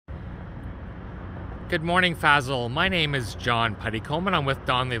Good morning, Fazil. My name is John Puttycombe and I'm with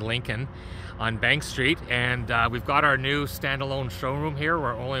Donnelly Lincoln on Bank Street, and we've got our new standalone showroom here.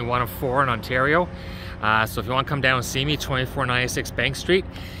 We're only one of 4 in Ontario. So if you want to come down and see me, 2496 Bank Street,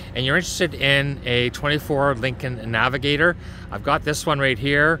 and you're interested in a 24 Lincoln Navigator, I've got this one right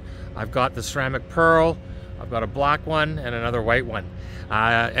here. I've got the ceramic pearl, I've got a black one and another white one.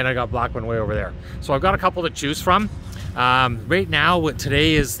 And I got a black one way over there. So I've got a couple to choose from. Right now,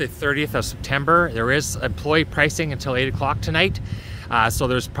 today is the 30th of September. There is employee pricing until 8 o'clock tonight. So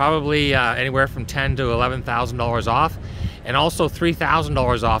there's probably anywhere from $10,000 to $11,000 off. And also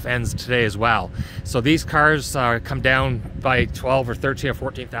 $3,000 off ends today as well. So these cars come down by $12,000 or $13,000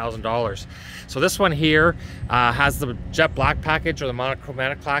 or $14,000. So this one here has the jet black package or the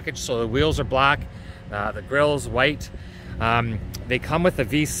monochromatic package. So the wheels are black, the grill's white. They come with a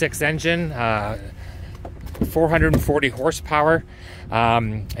V6 engine. 440 horsepower.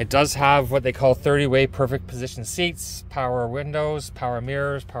 It does have what they call 30-way perfect position seats, power windows, power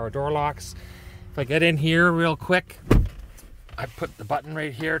mirrors, power door locks. If I get in here real quick, I put the button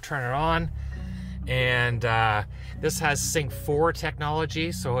right here, turn it on, and this has Sync 4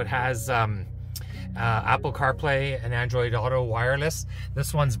 technology, so it has Apple CarPlay and Android Auto wireless.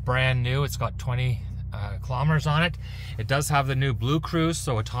 This one's brand new. It's got 20 kilometers on it. It does have the new Blue Cruise,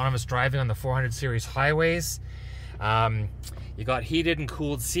 so autonomous driving on the 400 series highways. You got heated and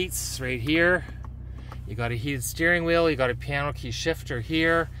cooled seats right here. You got a heated steering wheel. You got a piano key shifter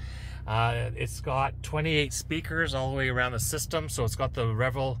here. It's got 28 speakers all the way around the system, so it's got the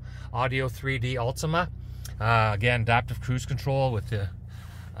Revel Audio 3D Ultima. Again, adaptive cruise control with the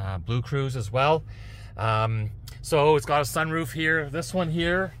Blue Cruise as well. So it's got a sunroof here. This one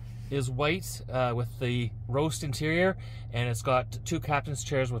here is white with the roast interior, and it's got 2 captain's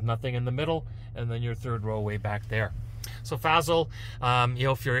chairs with nothing in the middle, and then your 3rd row way back there. So Fazil, you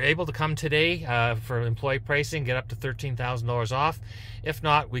know, if you're able to come today for employee pricing, get up to $13,000 off. If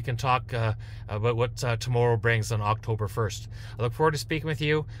not, we can talk about what tomorrow brings on October 1st. I look forward to speaking with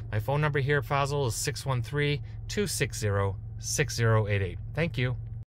you. My phone number here, Fazil, is 613-260-6088. Thank you.